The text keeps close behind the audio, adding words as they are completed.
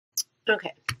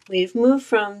Okay, we've moved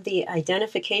from the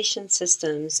identification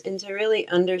systems into really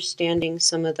understanding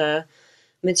some of the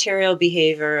material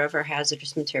behavior of our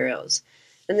hazardous materials.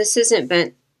 And this isn't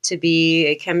meant to be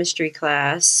a chemistry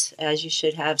class, as you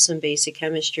should have some basic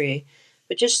chemistry,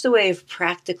 but just a way of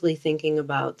practically thinking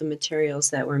about the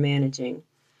materials that we're managing.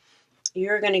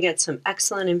 You're going to get some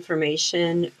excellent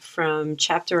information from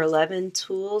Chapter 11,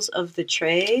 Tools of the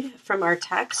Trade, from our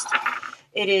text.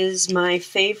 It is my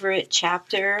favorite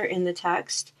chapter in the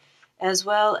text, as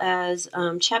well as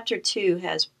Chapter 2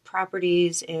 has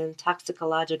properties and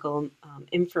toxicological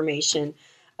information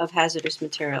of hazardous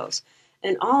materials.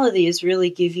 And all of these really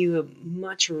give you a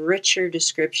much richer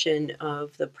description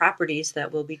of the properties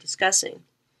that we'll be discussing.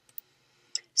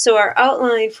 So our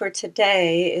outline for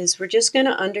today is we're just going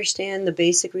to understand the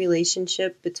basic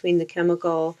relationship between the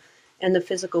chemical and the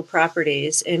physical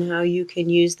properties and how you can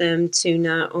use them to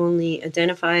not only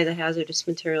identify the hazardous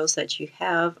materials that you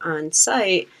have on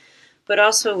site, but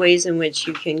also ways in which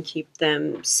you can keep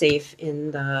them safe in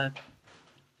the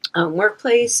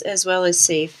workplace as well as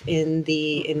safe in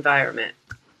the environment.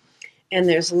 And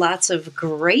there's lots of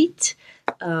great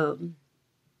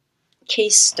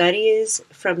case studies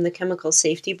from the Chemical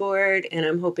Safety Board, and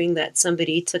I'm hoping that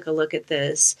somebody took a look at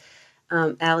this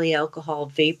alley alcohol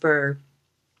vapor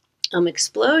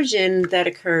explosion that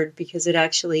occurred because it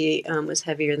actually was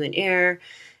heavier than air.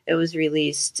 It was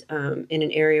released in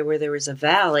an area where there was a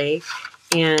valley,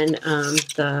 and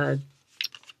the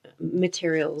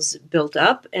materials built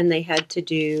up, and they had to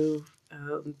do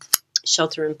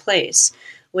shelter in place,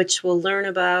 which we'll learn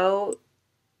about,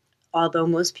 although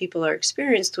most people are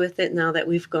experienced with it now that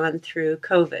we've gone through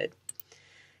COVID.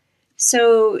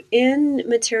 So in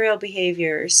material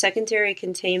behavior, secondary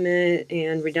containment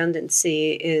and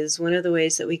redundancy is one of the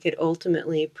ways that we could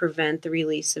ultimately prevent the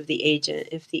release of the agent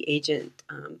if the agent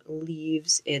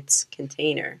leaves its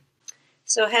container.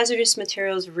 So hazardous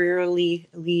materials rarely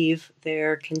leave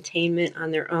their containment on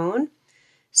their own.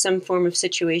 Some form of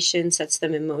situation sets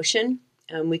them in motion.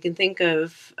 We can think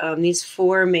of these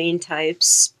four main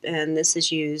types, and this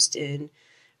is used in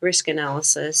risk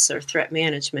analysis or threat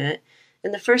management.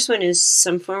 And the first one is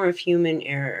some form of human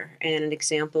error, and an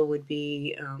example would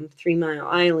be 3 Mile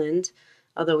Island,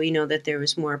 although we know that there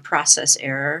was more process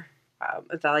error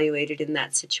evaluated in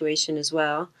that situation as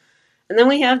well. And then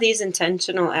we have these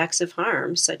intentional acts of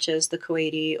harm, such as the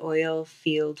Kuwaiti oil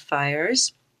field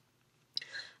fires.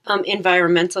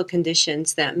 Environmental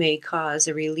conditions that may cause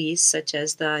a release, such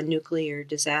as the nuclear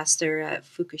disaster at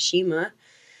Fukushima,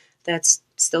 that's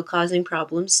still causing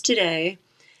problems today.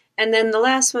 And then the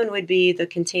last one would be the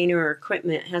container or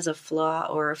equipment has a flaw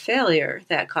or a failure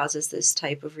that causes this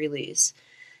type of release.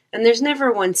 And there's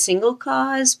never one single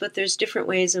cause, but there's different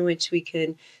ways in which we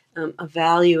can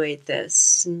evaluate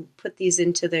this and put these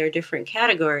into their different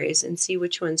categories and see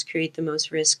which ones create the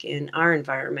most risk in our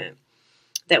environment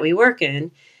that we work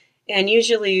in. And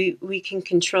usually we can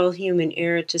control human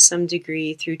error to some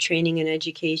degree through training and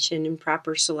education and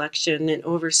proper selection and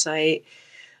oversight.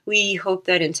 We hope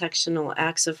that intentional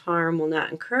acts of harm will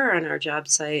not occur on our job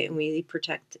site, and we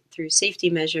protect through safety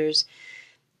measures.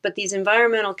 But these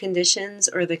environmental conditions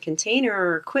or the container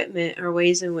or equipment are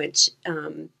ways in which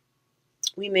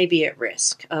we may be at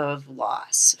risk of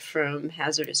loss from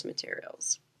hazardous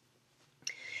materials.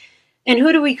 And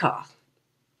who do we call?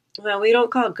 Well, we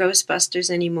don't call Ghostbusters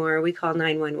anymore. We call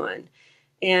 911.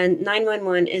 And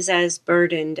 911 is as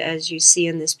burdened as you see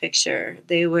in this picture.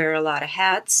 They wear a lot of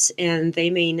hats, and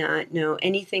they may not know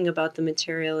anything about the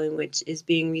material in which is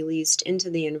being released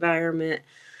into the environment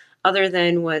other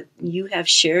than what you have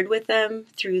shared with them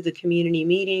through the community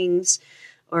meetings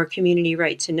or community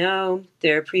right to know,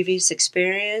 their previous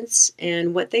experience,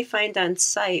 and what they find on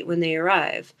site when they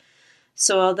arrive.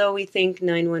 So although we think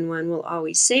 911 will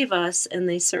always save us, and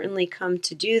they certainly come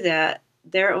to do that,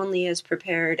 they're only as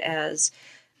prepared as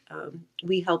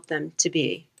we help them to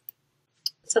be.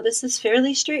 So this is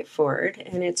fairly straightforward,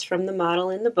 and it's from the model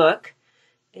in the book.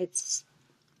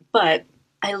 But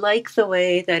I like the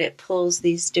way that it pulls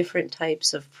these different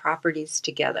types of properties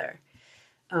together.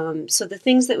 So the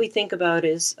things that we think about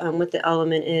is what the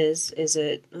element is. Is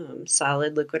it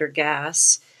solid, liquid, or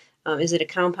gas? Is it a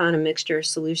compound, a mixture, a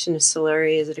solution, a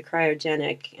slurry? Is it a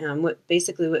cryogenic? What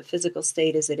physical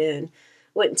state is it in?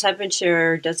 What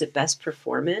temperature does it best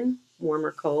perform in? Warm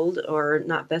or cold, or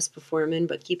not best perform in,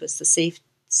 but keep us the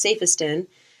safest in?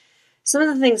 Some of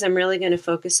the things I'm really going to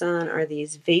focus on are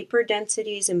these vapor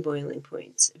densities and boiling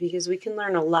points, because we can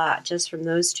learn a lot just from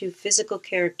those two physical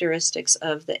characteristics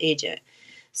of the agent.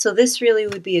 So this really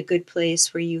would be a good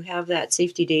place where you have that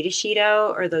safety data sheet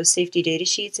out, or those safety data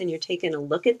sheets, and you're taking a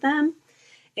look at them,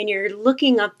 and you're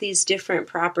looking up these different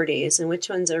properties and which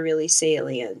ones are really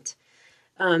salient.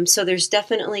 So there's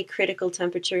definitely critical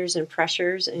temperatures and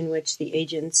pressures in which the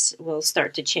agents will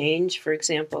start to change. For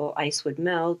example, ice would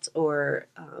melt, or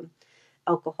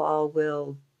alcohol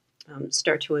will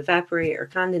start to evaporate or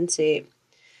condensate.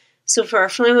 So for our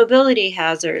flammability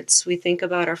hazards, we think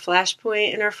about our flash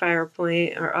point and our fire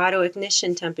point, our auto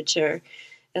ignition temperature,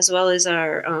 as well as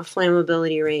our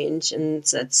flammability range, and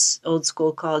that's old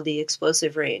school called the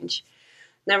explosive range.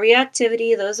 Now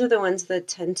reactivity, those are the ones that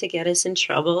tend to get us in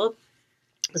trouble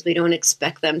because we don't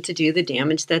expect them to do the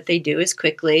damage that they do as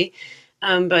quickly.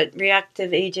 But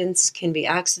reactive agents can be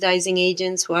oxidizing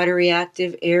agents, water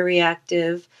reactive, air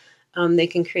reactive. They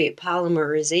can create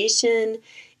polymerization,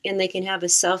 and they can have a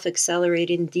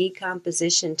self-accelerating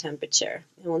decomposition temperature.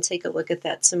 And we'll take a look at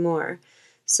that some more.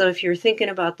 So if you're thinking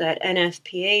about that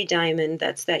NFPA diamond,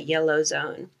 that's that yellow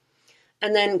zone.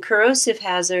 And then corrosive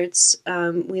hazards,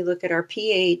 we look at our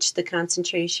pH, the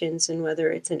concentrations, and whether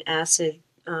it's an acid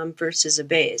versus a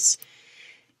base.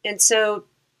 And so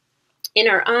in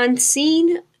our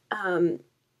on-scene, when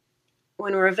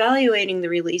we're evaluating the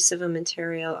release of a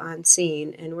material on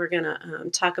scene, and we're going to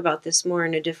talk about this more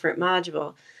in a different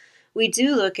module, we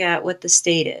do look at what the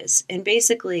state is. And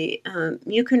basically,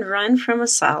 you can run from a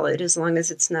solid as long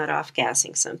as it's not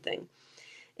off-gassing something.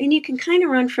 And you can kind of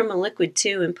run from a liquid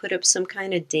too and put up some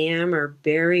kind of dam or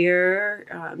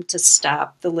barrier to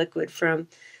stop the liquid from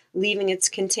leaving its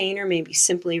container, maybe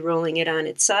simply rolling it on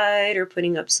its side or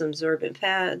putting up some absorbent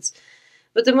pads.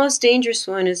 But the most dangerous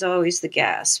one is always the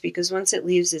gas, because once it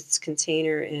leaves its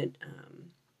container, it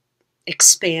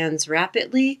expands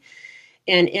rapidly.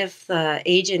 And if the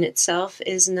agent itself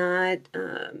is not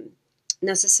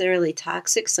necessarily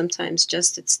toxic, sometimes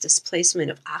just its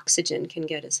displacement of oxygen can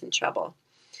get us in trouble.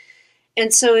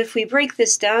 And so if we break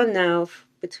this down now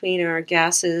between our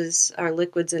gases, our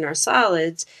liquids, and our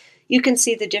solids, you can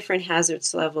see the different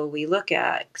hazards level we look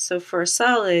at. So for a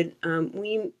solid,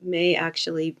 we may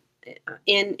actually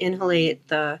inhalate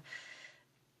the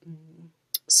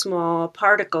small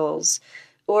particles,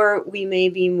 or we may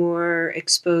be more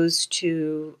exposed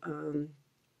to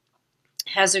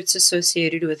hazards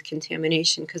associated with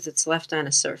contamination because it's left on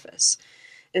a surface.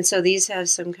 And so these have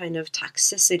some kind of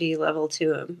toxicity level to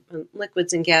them. And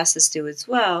liquids and gases do as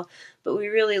well, but we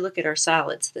really look at our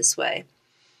solids this way.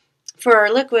 For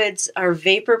our liquids, our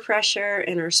vapor pressure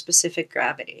and our specific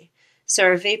gravity. So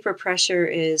our vapor pressure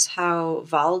is how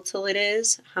volatile it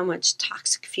is, how much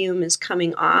toxic fume is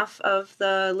coming off of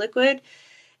the liquid,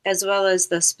 as well as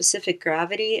the specific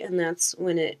gravity, and that's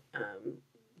when it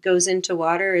goes into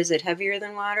water. Is it heavier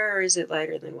than water, or is it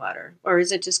lighter than water? Or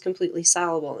is it just completely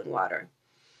soluble in water?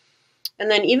 And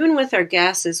then even with our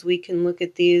gases, we can look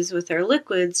at these with our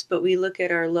liquids, but we look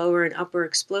at our lower and upper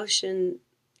explosion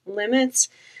limits.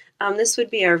 This would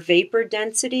be our vapor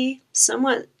density,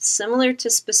 somewhat similar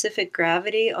to specific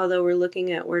gravity, although we're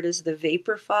looking at where does the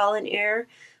vapor fall in air,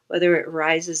 whether it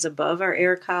rises above our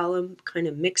air column, kind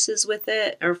of mixes with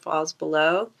it, or falls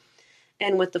below,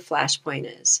 and what the flash point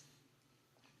is.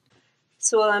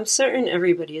 So while I'm certain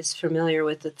everybody is familiar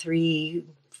with the three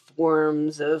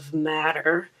forms of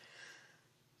matter,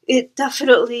 it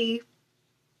definitely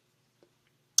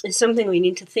is something we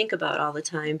need to think about all the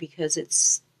time, because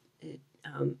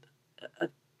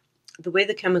the way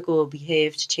the chemical will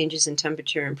behave to changes in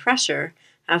temperature and pressure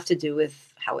have to do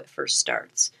with how it first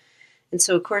starts. And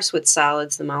so, of course, with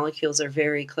solids, the molecules are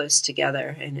very close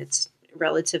together, and it's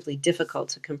relatively difficult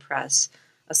to compress.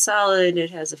 A solid, it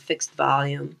has a fixed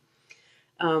volume.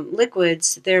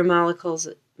 Liquids, their molecules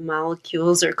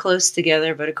are close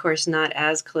together, but of course not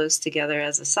as close together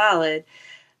as a solid.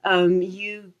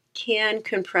 You can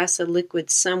compress a liquid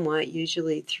somewhat,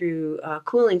 usually through a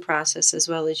cooling process, as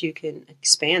well as you can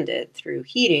expand it through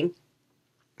heating.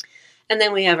 And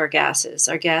then we have our gases.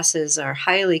 Our gases are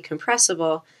highly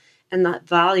compressible, and that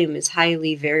volume is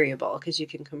highly variable, because you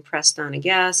can compress down a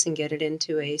gas and get it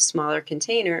into a smaller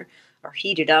container, or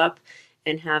heat it up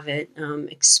and have it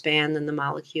expand, and the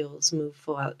molecules move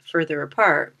further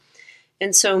apart.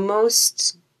 And so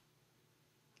most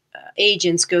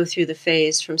agents go through the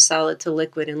phase from solid to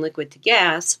liquid and liquid to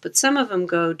gas, but some of them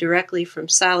go directly from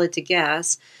solid to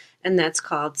gas, and that's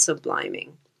called subliming.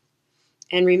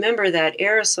 And remember that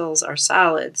aerosols are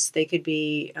solids. They could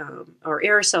be, or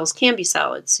aerosols can be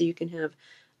solids, so you can have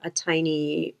a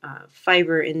tiny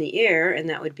fiber in the air, and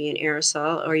that would be an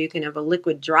aerosol, or you can have a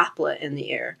liquid droplet in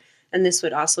the air, and this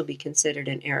would also be considered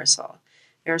an aerosol.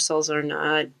 Aerosols are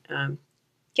not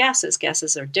gases.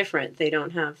 Gases are different. They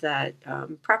don't have that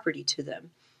property to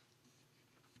them.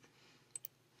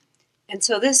 And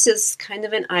so this is kind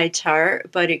of an eye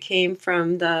chart, but it came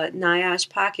from the NIOSH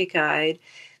Pocket Guide.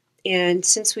 And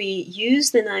since we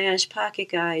use the NIOSH Pocket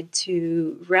Guide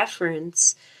to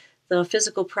reference the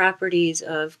physical properties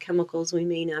of chemicals we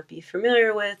may not be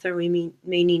familiar with or we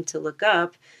may need to look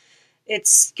up,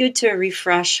 it's good to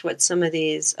refresh what some of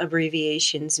these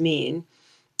abbreviations mean.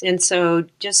 And so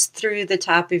just through the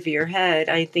top of your head,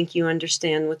 I think you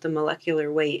understand what the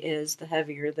molecular weight is. The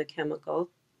heavier the chemical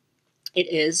it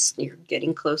is, you're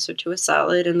getting closer to a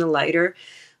solid, and the lighter,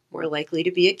 more likely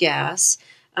to be a gas.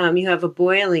 You have a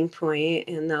boiling point,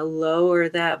 and the lower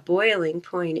that boiling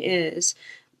point is,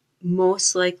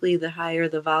 most likely the higher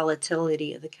the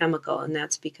volatility of the chemical, and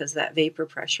that's because that vapor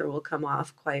pressure will come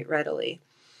off quite readily.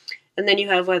 And then you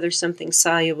have whether something's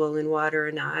soluble in water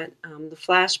or not. The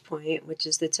flash point, which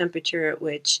is the temperature at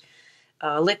which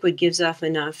liquid gives off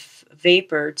enough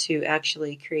vapor to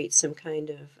actually create some kind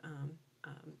of,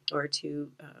 or to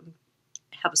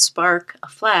have a spark, a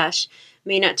flash,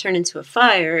 may not turn into a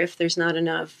fire if there's not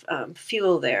enough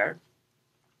fuel there.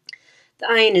 The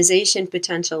ionization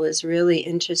potential is really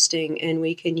interesting, and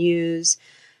we can use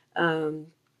a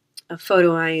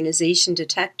photoionization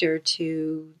detector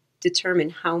to determine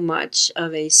how much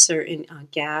of a certain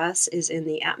gas is in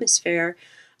the atmosphere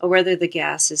or whether the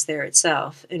gas is there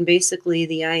itself. And basically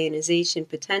the ionization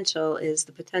potential is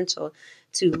the potential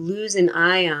to lose an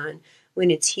ion when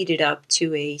it's heated up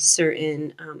to a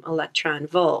certain electron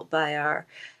volt by our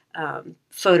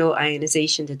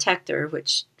photoionization detector,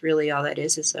 which really all that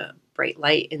is a bright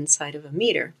light inside of a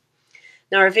meter.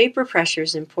 Now our vapor pressure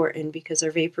is important because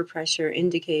our vapor pressure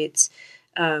indicates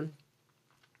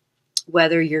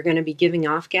whether you're going to be giving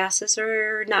off gases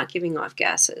or not giving off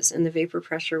gases. And the vapor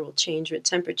pressure will change with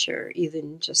temperature,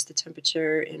 even just the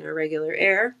temperature in our regular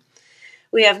air.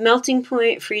 We have melting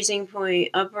point, freezing point,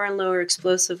 upper and lower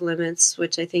explosive limits,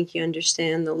 which I think you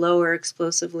understand. The lower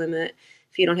explosive limit,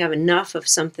 if you don't have enough of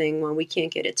something, well, we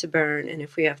can't get it to burn. And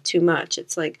if we have too much,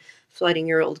 it's like flooding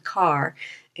your old car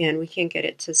and we can't get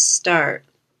it to start.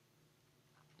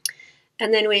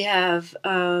 And then we have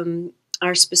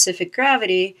our specific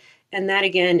gravity. And that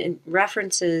again,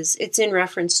 it's in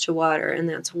reference to water, and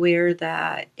that's where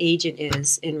that agent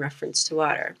is in reference to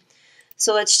water.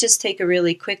 So let's just take a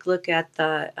really quick look at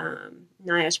the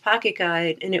NIOSH Pocket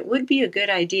Guide, and it would be a good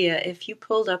idea if you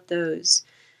pulled up those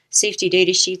safety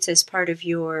data sheets as part of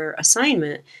your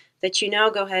assignment that you now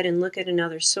go ahead and look at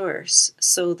another source.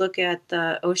 So look at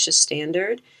the OSHA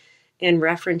standard and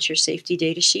reference your safety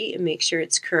data sheet and make sure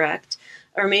it's correct,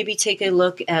 or maybe take a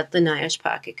look at the NIOSH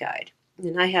Pocket Guide.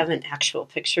 And I have an actual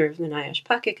picture of the NIOSH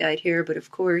Pocket Guide here, but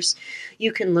of course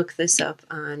you can look this up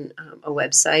on a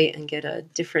website and get a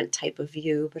different type of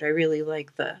view, but I really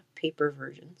like the paper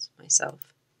versions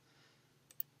myself.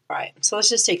 All right, so let's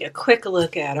just take a quick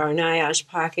look at our NIOSH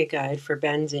Pocket Guide for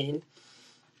benzene.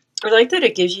 I like that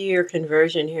it gives you your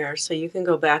conversion here, so you can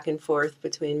go back and forth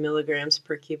between milligrams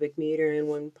per cubic meter and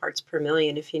 1 parts per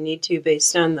million if you need to,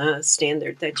 based on the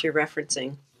standard that you're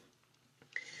referencing.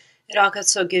 It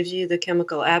also gives you the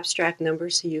chemical abstract number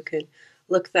so you could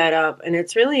look that up. And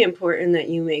it's really important that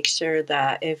you make sure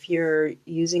that if you're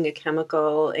using a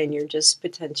chemical and you're just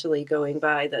potentially going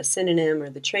by the synonym or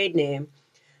the trade name,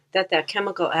 that that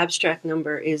chemical abstract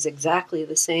number is exactly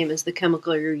the same as the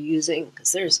chemical you're using,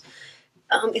 because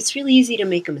it's really easy to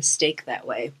make a mistake that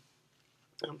way,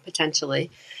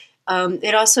 potentially.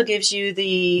 It also gives you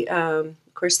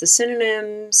of course, the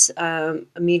synonyms,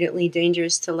 immediately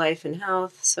dangerous to life and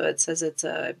health. So it says it's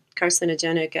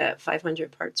carcinogenic at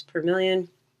 500 parts per million.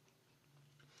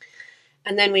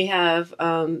 And then we have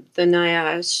the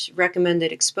NIOSH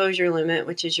recommended exposure limit,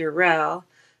 which is your REL,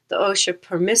 the OSHA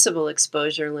permissible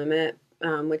exposure limit,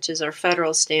 which is our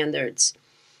federal standards.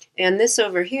 And this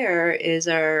over here is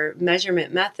our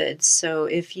measurement methods. So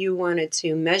if you wanted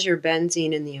to measure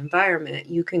benzene in the environment,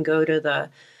 you can go to the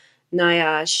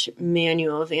NIOSH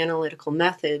Manual of Analytical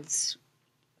Methods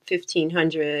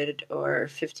 1500 or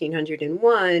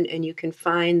 1501, and you can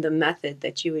find the method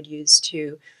that you would use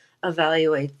to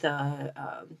evaluate the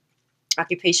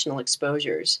occupational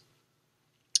exposures.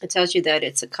 It tells you that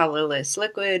it's a colorless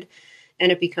liquid and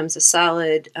it becomes a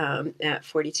solid at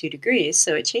 42 degrees.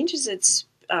 So it changes its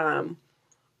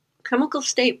chemical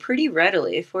state pretty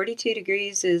readily. 42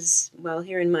 degrees is, well,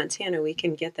 here in Montana, we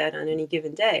can get that on any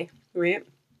given day, right?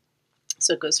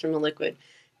 So it goes from a liquid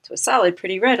to a solid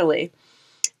pretty readily.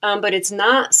 But it's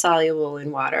not soluble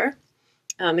in water.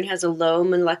 It has a low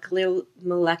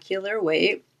molecular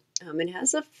weight. It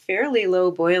has a fairly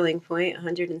low boiling point,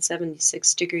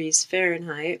 176 degrees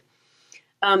Fahrenheit.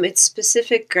 Its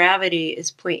specific gravity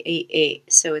is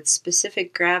 0.88. So its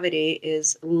specific gravity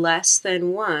is less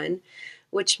than 1,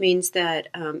 which means that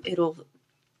it'll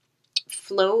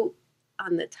float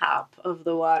on the top of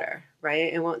the water,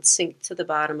 right? It won't sink to the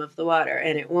bottom of the water,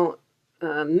 and it won't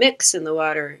mix in the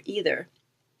water either.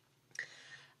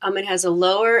 It has a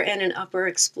lower and an upper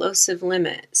explosive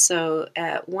limit. So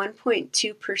at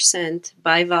 1.2%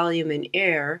 by volume in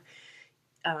air,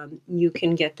 you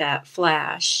can get that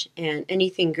flash, and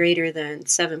anything greater than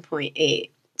 7.8.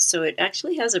 So it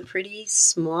actually has a pretty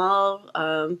small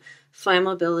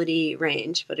flammability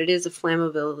range, but it is a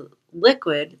flammable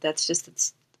liquid. That's just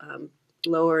its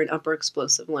lower and upper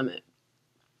explosive limit.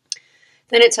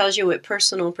 Then it tells you what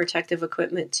personal protective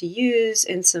equipment to use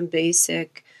and some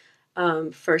basic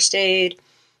first aid,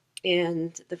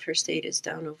 and the first aid is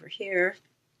down over here.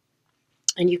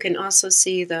 And you can also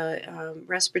see the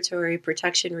respiratory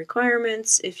protection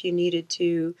requirements if you needed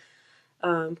to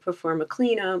perform a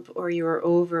cleanup or you were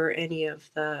over any of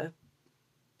the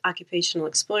occupational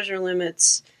exposure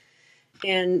limits.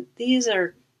 And these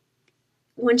are,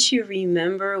 once you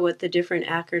remember what the different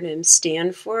acronyms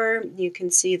stand for, you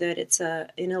can see that it's an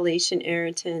inhalation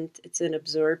irritant, it's an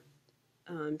absorption,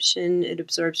 it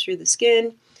absorbs through the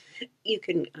skin. You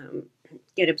can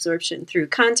get absorption through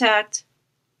contact.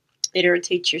 It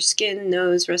irritates your skin,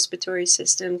 nose, respiratory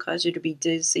system, cause you to be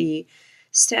dizzy,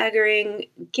 staggering,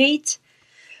 gait.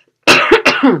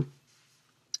 And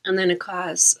then it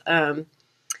causes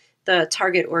the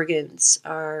target organs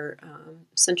are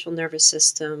central nervous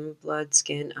system, blood,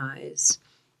 skin, eyes,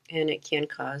 and it can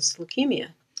cause leukemia.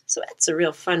 So that's a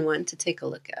real fun one to take a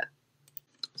look at.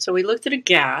 So we looked at a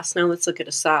gas, now let's look at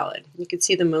a solid. You can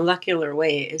see the molecular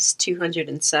weight is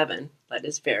 207. That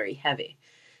is very heavy,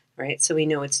 right? So we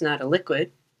know it's not a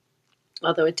liquid,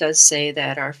 although it does say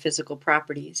that our physical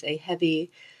properties, a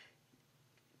heavy,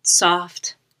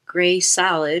 soft, gray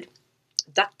solid,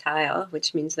 ductile,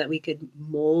 which means that we could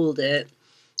mold it.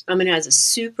 It has a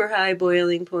super high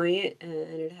boiling point and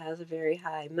it has a very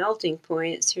high melting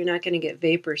point, so you're not going to get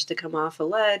vapors to come off of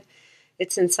lead.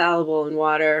 It's insoluble in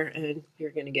water, and you're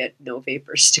going to get no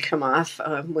vapors to come off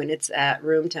when it's at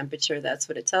room temperature. That's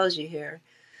what it tells you here.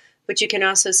 But you can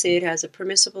also see it has a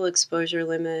permissible exposure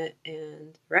limit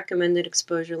and recommended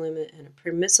exposure limit and a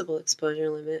permissible exposure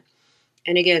limit.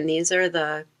 And again, these are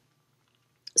the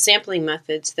sampling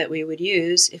methods that we would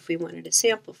use if we wanted to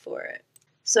sample for it.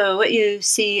 So what you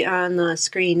see on the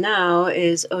screen now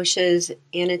is OSHA's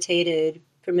annotated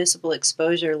permissible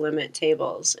exposure limit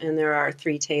tables, and there are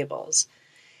 3 tables.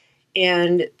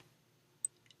 And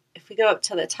if we go up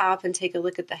to the top and take a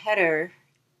look at the header,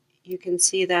 you can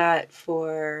see that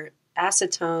for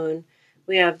acetone,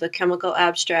 we have the chemical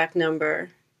abstract number,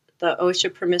 the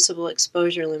OSHA permissible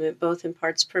exposure limit, both in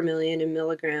parts per million and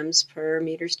milligrams per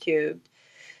meters cubed.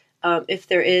 If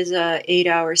there is a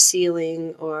 8-hour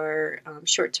ceiling or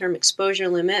short-term exposure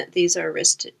limit, these are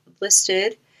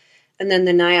listed. And then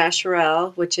the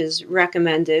NIOSH-REL, which is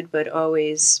recommended but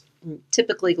always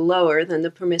typically lower than the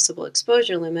permissible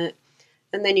exposure limit.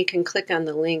 And then you can click on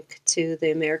the link to the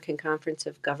American Conference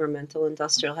of Governmental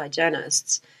Industrial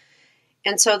Hygienists.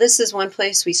 And so this is one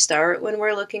place we start when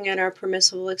we're looking at our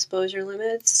permissible exposure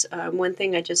limits. One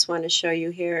thing I just want to show you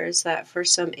here is that for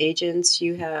some agents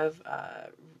you have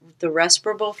the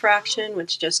respirable fraction,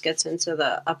 which just gets into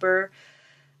the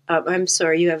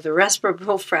you have the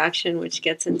respirable fraction, which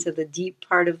gets into the deep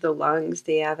part of the lungs,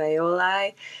 the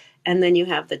alveoli, and then you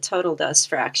have the total dust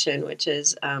fraction, which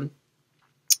is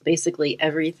basically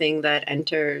everything that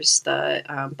enters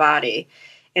the body.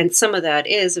 And some of that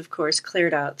is, of course,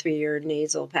 cleared out through your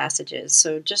nasal passages.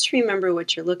 So just remember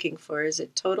what you're looking for. Is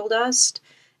it total dust?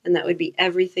 And that would be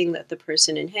everything that the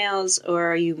person inhales, or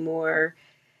are you more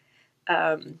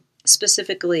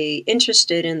specifically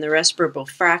interested in the respirable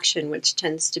fraction, which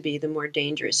tends to be the more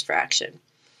dangerous fraction?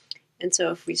 And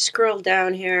so if we scroll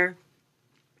down here,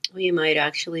 we might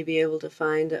actually be able to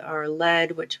find our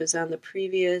lead, which was on the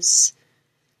previous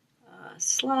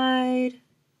slide.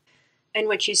 And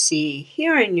what you see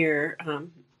here in your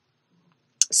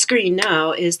screen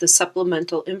now is the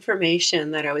supplemental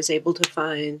information that I was able to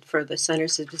find for the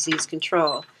Centers of Disease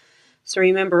Control. So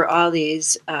remember, all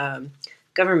these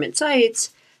government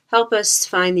sites help us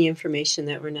find the information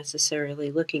that we're necessarily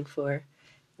looking for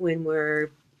when we're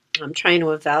trying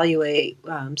to evaluate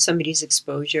somebody's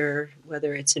exposure,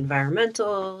 whether it's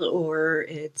environmental or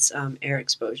it's air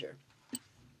exposure.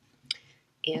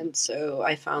 And so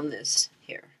I found this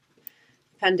here.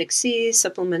 Appendix C,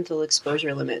 supplemental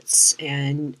exposure limits,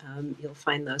 and you'll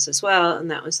find those as well,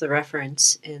 and that was the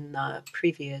reference in the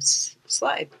previous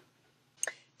slide.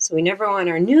 So we never want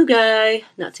our new guy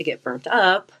not to get burnt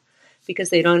up because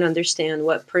they don't understand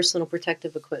what personal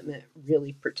protective equipment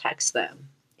really protects them.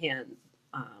 And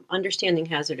understanding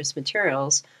hazardous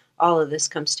materials, all of this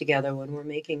comes together when we're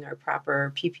making our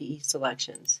proper PPE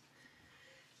selections.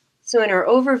 So in our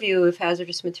overview of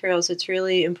hazardous materials, it's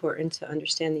really important to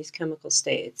understand these chemical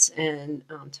states, and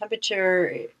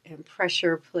temperature and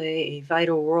pressure play a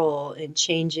vital role in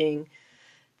changing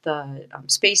the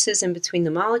spaces in between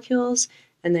the molecules,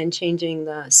 and then changing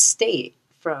the state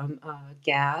from a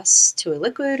gas to a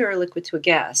liquid or a liquid to a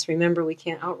gas. Remember, we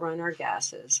can't outrun our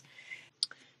gases.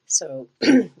 So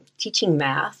teaching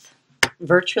math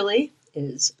virtually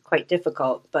is quite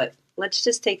difficult, but let's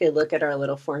just take a look at our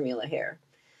little formula here.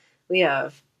 We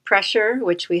have pressure,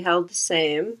 which we held the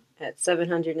same at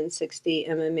 760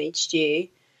 mmHg.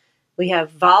 We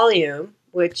have volume,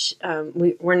 which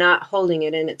we're not holding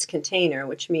it in its container,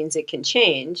 which means it can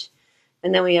change.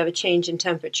 And then we have a change in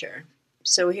temperature.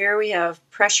 So here we have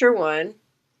pressure 1,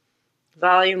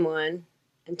 volume 1,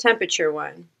 and temperature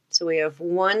 1. So we have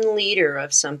 1 liter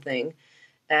of something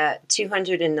at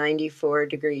 294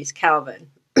 degrees Kelvin.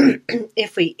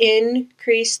 If we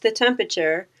increase the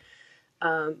temperature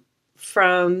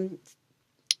from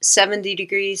 70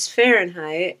 degrees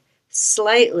Fahrenheit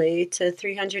slightly to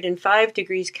 305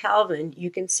 degrees Kelvin, you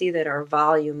can see that our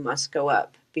volume must go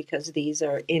up, because these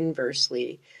are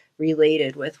inversely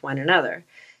related with one another.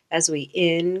 As we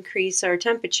increase our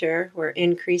temperature, we're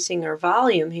increasing our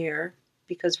volume here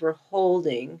because we're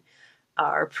holding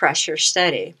our pressure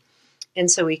steady. And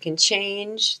so we can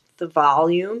change the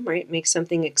volume, right? Make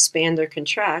something expand or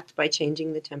contract by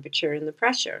changing the temperature and the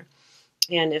pressure.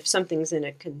 And if something's in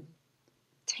a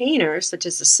container, such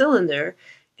as a cylinder,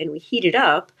 and we heat it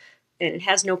up and it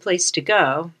has no place to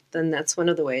go, then that's one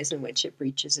of the ways in which it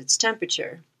reaches its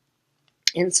temperature.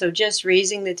 And so just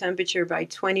raising the temperature by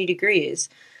 20 degrees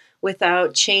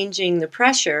without changing the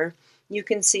pressure, you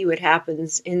can see what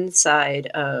happens inside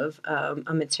of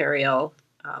a material,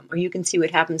 or you can see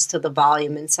what happens to the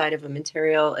volume inside of a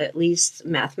material, at least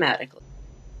mathematically.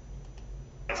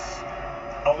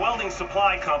 A welding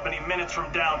supply company minutes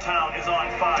from downtown is on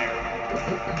fire.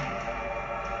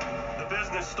 The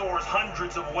business stores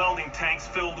hundreds of welding tanks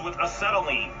filled with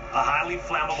acetylene, a highly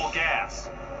flammable gas.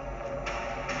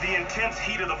 The intense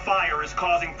heat of the fire is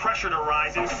causing pressure to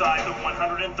rise inside the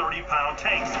 130-pound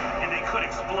tanks, and they could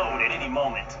explode at any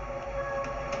moment.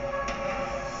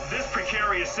 This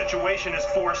precarious situation has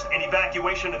forced an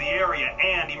evacuation of the area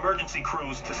and emergency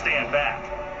crews to stand back.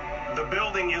 The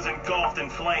building is engulfed in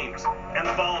flames, and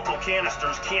the volatile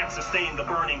canisters can't sustain the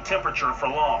burning temperature for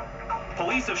long.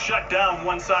 Police have shut down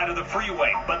one side of the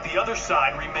freeway, but the other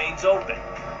side remains open.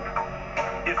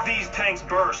 If these tanks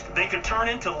burst, they could turn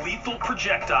into lethal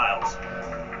projectiles.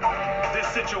 This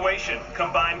situation,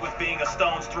 combined with being a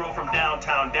stone's throw from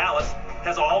downtown Dallas,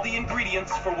 has all the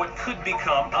ingredients for what could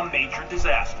become a major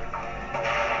disaster.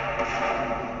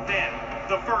 Then,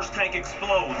 the first tank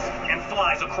explodes and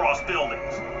flies across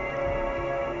buildings.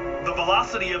 The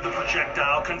velocity of the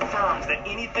projectile confirms that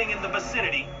anything in the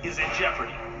vicinity is in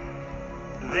jeopardy.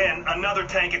 Then another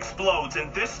tank explodes,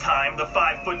 and this time the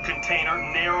 5-foot container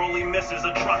narrowly misses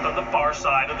a truck on the far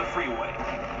side of the freeway.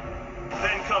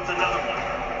 Then comes another one,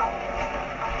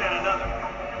 then another,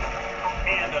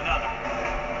 and another.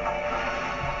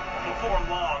 Before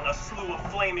long, a slew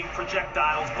of flaming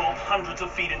projectiles bolt hundreds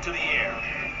of feet into the air.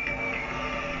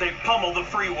 They pummel the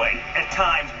freeway, at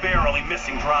times barely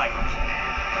missing drivers.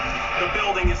 The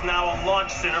building is now a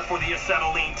launch center for the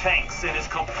acetylene tanks and is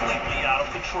completely out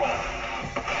of control.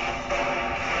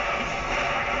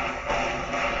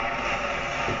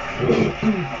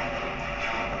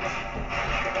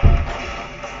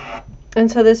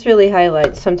 And so this really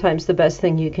highlights sometimes the best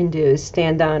thing you can do is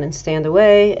stand down and stand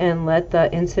away and let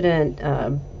the incident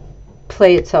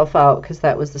play itself out, because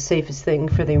that was the safest thing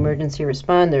for the emergency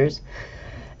responders.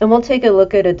 And we'll take a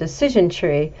look at a decision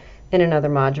tree in another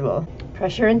module.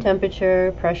 Pressure and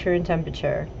temperature, pressure and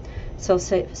temperature. So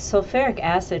sulfuric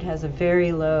acid has a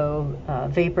very low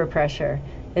vapor pressure.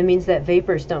 It means that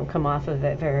vapors don't come off of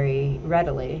it very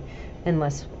readily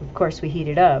unless, of course, we heat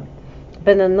it up.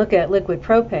 But then look at liquid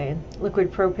propane.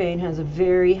 Liquid propane has a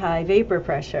very high vapor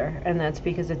pressure, and that's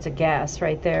because it's a gas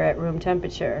right there at room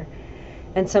temperature.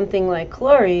 And something like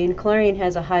chlorine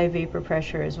has a high vapor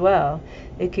pressure as well.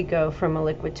 It could go from a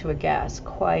liquid to a gas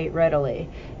quite readily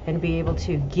and be able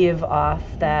to give off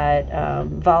that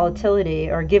volatility,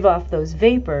 or give off those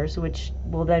vapors, which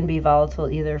will then be volatile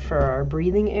either for our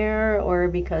breathing air or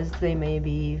because they may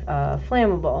be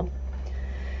flammable.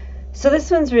 So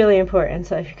this one's really important.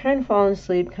 So if you're kind of falling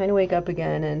asleep, kind of wake up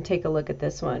again and take a look at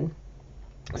this one.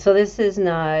 So this is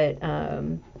not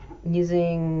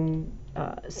using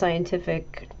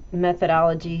scientific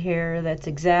methodology here that's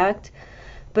exact,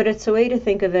 but it's a way to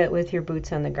think of it with your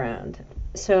boots on the ground.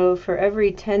 So for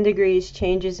every 10 degrees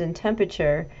changes in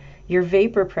temperature, your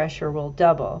vapor pressure will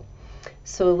double.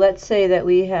 So let's say that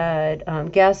we had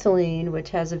gasoline,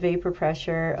 which has a vapor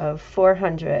pressure of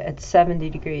 400 at 70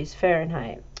 degrees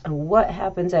Fahrenheit. And what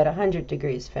happens at 100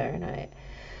 degrees Fahrenheit?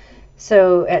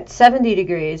 So at 70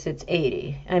 degrees, it's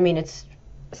 80.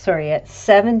 At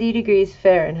 70 degrees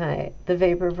Fahrenheit, the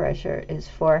vapor pressure is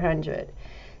 400.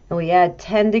 And we add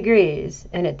 10 degrees,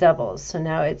 and it doubles. So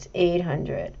now it's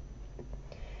 800.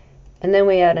 And then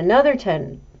we add another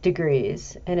 10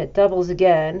 degrees, and it doubles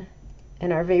again,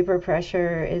 and our vapor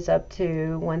pressure is up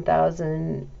to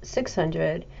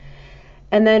 1,600.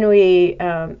 And then we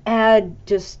add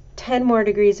just 10 more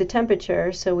degrees of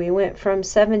temperature, so we went from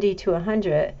 70 to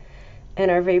 100,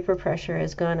 and our vapor pressure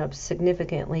has gone up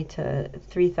significantly to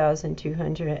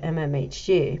 3,200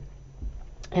 mmHg.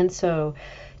 And so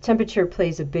temperature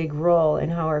plays a big role in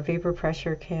how our vapor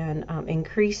pressure can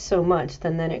increase so much,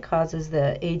 then it causes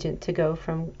the agent to go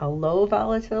from a low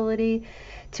volatility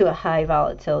to a high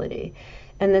volatility.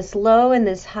 And this low and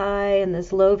this high and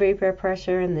this low vapor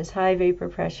pressure and this high vapor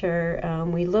pressure,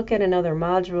 we look at another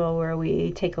module where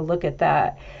we take a look at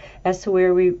that as to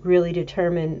where we really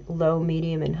determine low,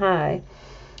 medium, and high.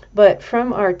 But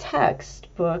from our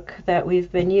textbook that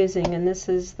we've been using, and this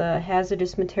is the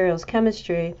Hazardous Materials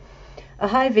Chemistry, a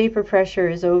high vapor pressure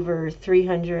is over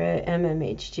 300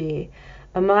 mmHg.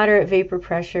 A moderate vapor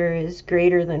pressure is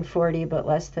greater than 40 but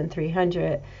less than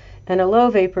 300. And a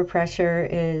low vapor pressure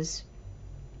is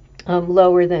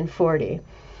lower than 40.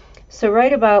 So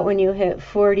right about when you hit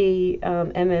 40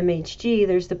 mmHg,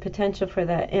 there's the potential for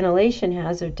that inhalation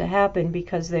hazard to happen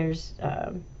because there's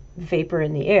vapor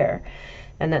in the air.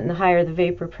 And then the higher the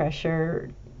vapor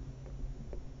pressure,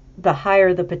 the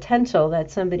higher the potential that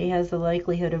somebody has the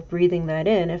likelihood of breathing that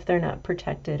in if they're not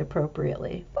protected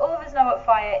appropriately. All of us know what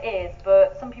fire is,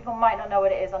 but some people might not know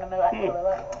what it is on a molecular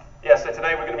level. Yeah, so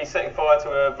today we're going to be setting fire to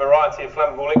a variety of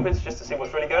flammable liquids just to see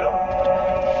what's really going on.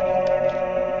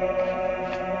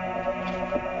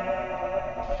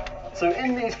 So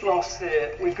in these flasks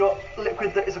here, we've got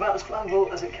liquid that is about as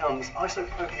flammable as it comes,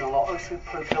 isopropanol or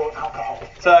isopropyl alcohol.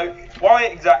 So why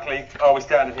exactly are we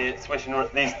standing here swishing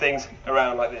these things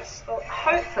around like this? Well,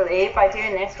 hopefully by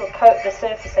doing this we'll coat the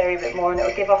surface area a bit more and it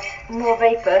will give off more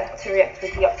vapour to react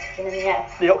with the oxygen in the air.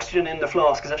 The oxygen in the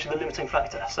flask is actually the limiting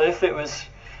factor. So if it was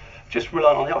just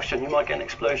relying on the oxygen, you might get an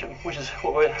explosion, which is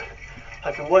what we're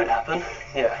hoping won't happen.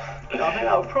 Yeah. And I think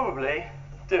that would probably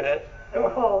do it.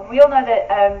 Cool. We all know that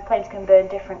flames can burn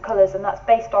different colours, and that's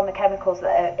based on the chemicals that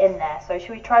are in there. So should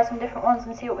we try some different ones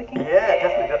and see what we can get? Yeah,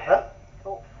 definitely got that.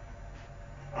 Cool.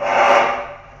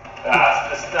 That's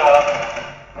the stuff.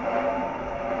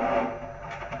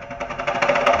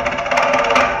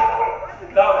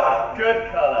 That was a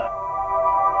good colour.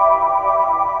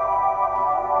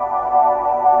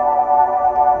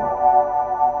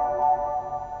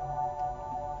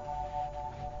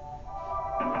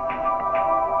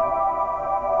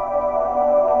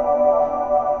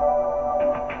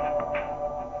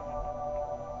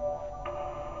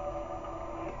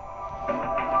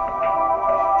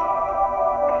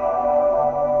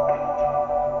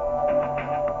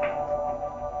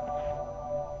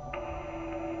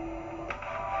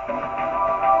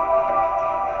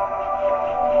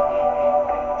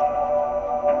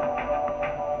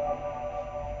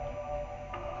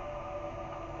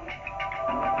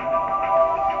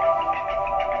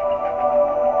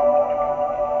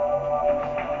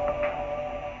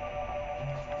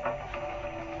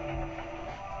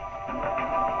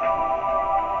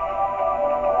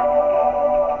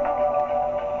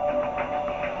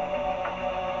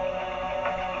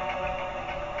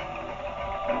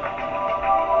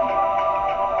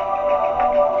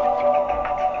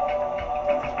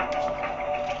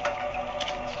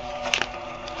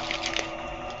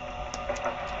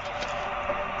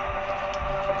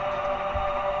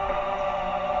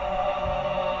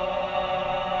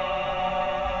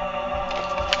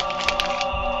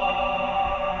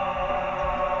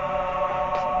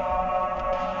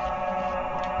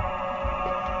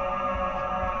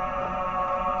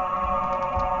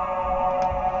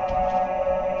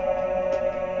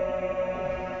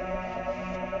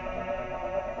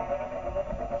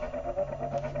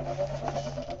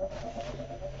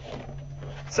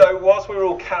 So whilst we were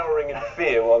all cowering in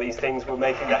fear while these things were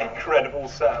making that incredible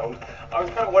sound, I was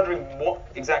kind of wondering what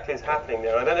exactly is happening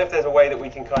there. I don't know if there's a way that we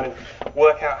can kind of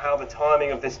work out how the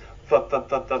timing of this thud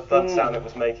sound it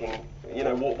was making, you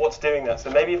know, what's doing that. So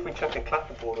maybe if we chuck a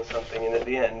clapperboard or something in at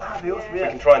the end, That'd be awesome, we yeah.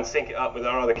 can try and sync it up with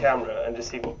our other camera and just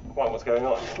see what's going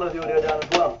on. Slow the audio down as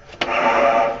well.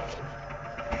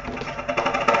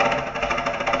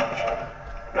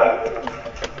 Go.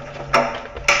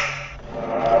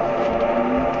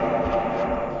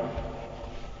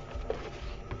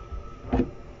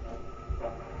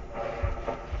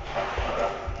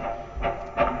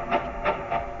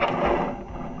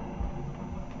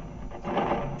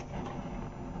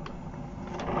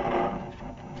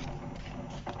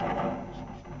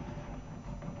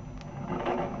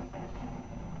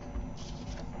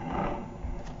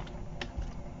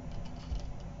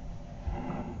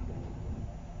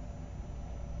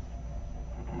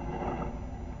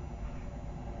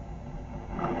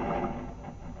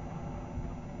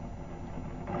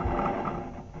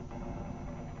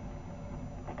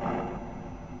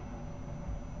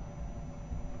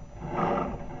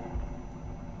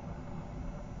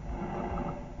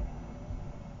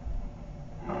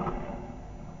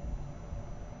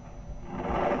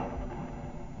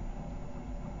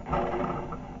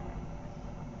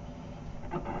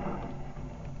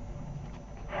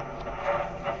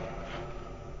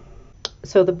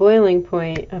 So the boiling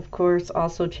point, of course,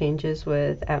 also changes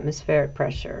with atmospheric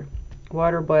pressure.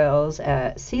 Water boils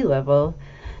at sea level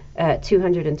at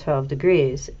 212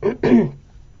 degrees.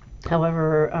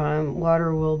 However,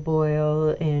 water will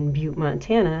boil in Butte,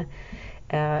 Montana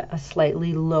at a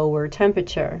slightly lower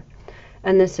temperature.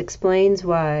 And this explains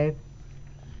why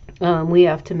we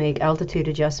have to make altitude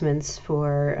adjustments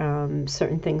for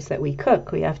certain things that we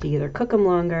cook. We have to either cook them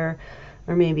longer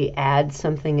or maybe add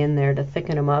something in there to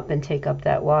thicken them up and take up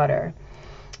that water.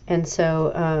 And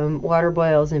so water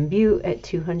boils in Butte at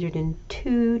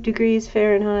 202 degrees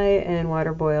Fahrenheit, and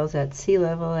water boils at sea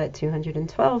level at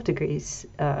 212 degrees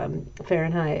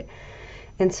Fahrenheit.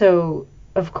 And so,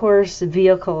 of course,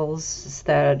 vehicles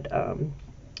that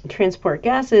transport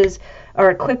gases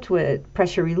are equipped with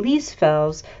pressure release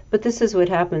valves, but this is what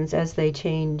happens as they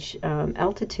change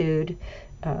altitude.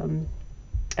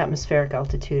 Atmospheric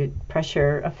altitude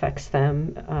pressure affects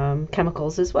them,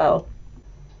 chemicals as well.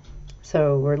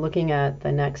 So we're looking at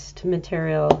the next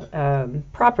material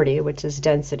property, which is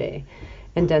density.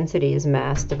 And density is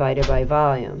mass divided by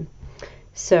volume.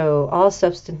 So all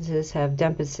substances have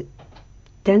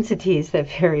densities that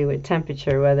vary with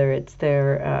temperature, whether it's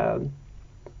their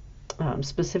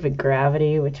specific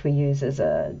gravity, which we use as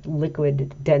a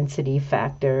liquid density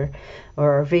factor,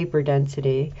 or vapor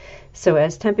density. So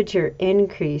as temperature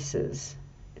increases,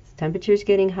 as temperature is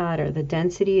getting hotter, the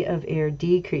density of air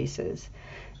decreases.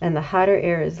 And the hotter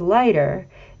air is lighter,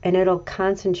 and it'll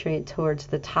concentrate towards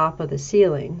the top of the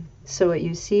ceiling. So what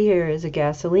you see here is a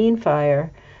gasoline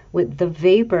fire with the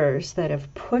vapors that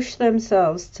have pushed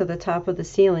themselves to the top of the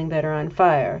ceiling that are on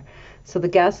fire. So the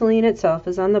gasoline itself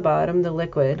is on the bottom, the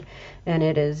liquid, and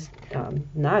it is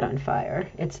not on fire.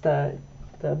 It's the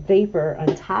vapor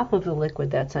on top of the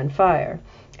liquid that's on fire.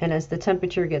 And as the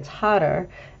temperature gets hotter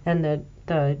and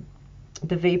the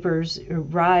vapors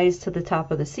rise to the top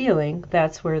of the ceiling,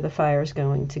 that's where the fire is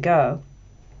going to go.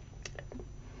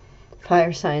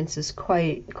 Fire science is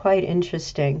quite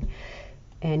interesting,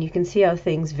 and you can see how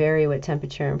things vary with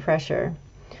temperature and pressure.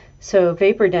 So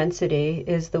vapor density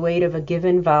is the weight of a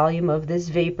given volume of this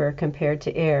vapor compared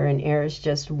to air, and air is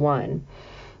just 1.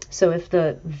 So if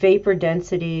the vapor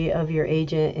density of your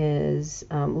agent is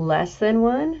less than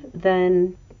 1,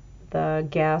 then the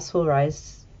gas will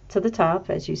rise to the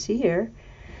top, as you see here.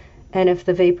 And if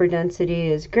the vapor density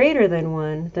is greater than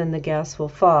 1, then the gas will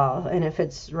fall. And if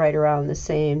it's right around the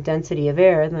same density of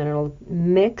air, then it'll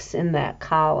mix in that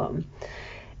column.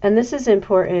 And this is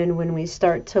important when we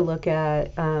start to look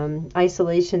at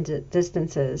isolation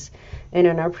distances. And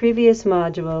in our previous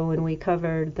module, when we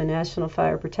covered the National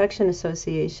Fire Protection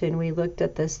Association, we looked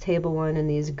at this table 1 in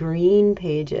these green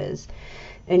pages.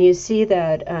 And you see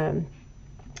that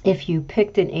if you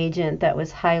picked an agent that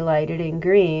was highlighted in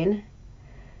green,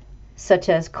 such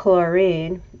as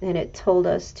chlorine, and it told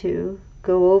us to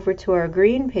go over to our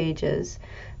green pages,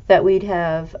 that we'd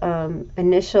have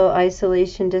initial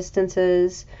isolation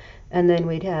distances, and then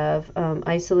we'd have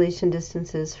isolation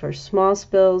distances for small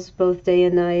spills both day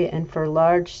and night, and for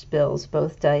large spills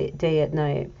both day and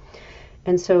night.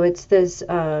 And so it's this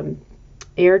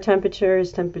air temperature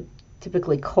is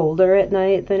typically colder at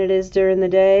night than it is during the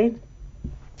day,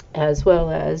 as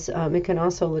well as it can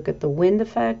also look at the wind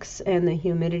effects and the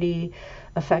humidity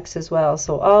effects as well.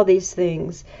 So all these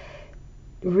things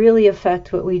really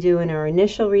affect what we do in our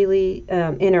initial response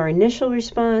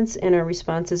and our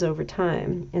responses over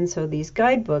time. And so these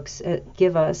guidebooks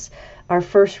give us our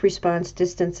first response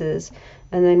distances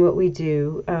and then what we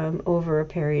do over a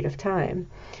period of time.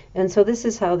 And so this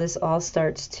is how this all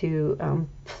starts to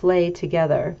play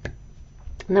together.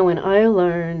 Now, when I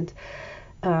learned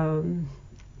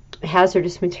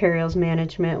hazardous materials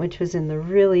management, which was in the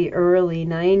really early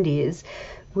 90s,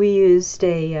 we used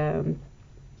a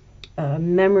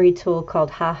memory tool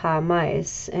called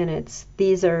Mice, and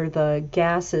these are the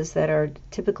gases that are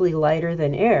typically lighter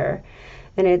than air,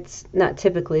 and it's not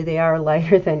typically, they are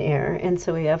lighter than air. And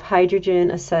so we have hydrogen,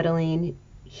 acetylene,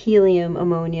 helium,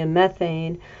 ammonia,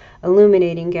 methane,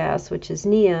 illuminating gas, which is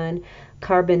neon,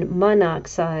 carbon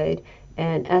monoxide,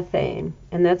 and ethane.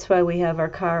 And that's why we have our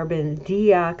carbon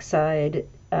dioxide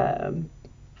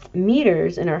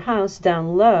meters in our house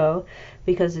down low,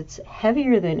 because it's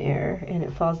heavier than air and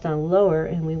it falls down lower,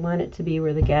 and we want it to be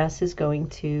where the gas is going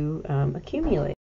to accumulate.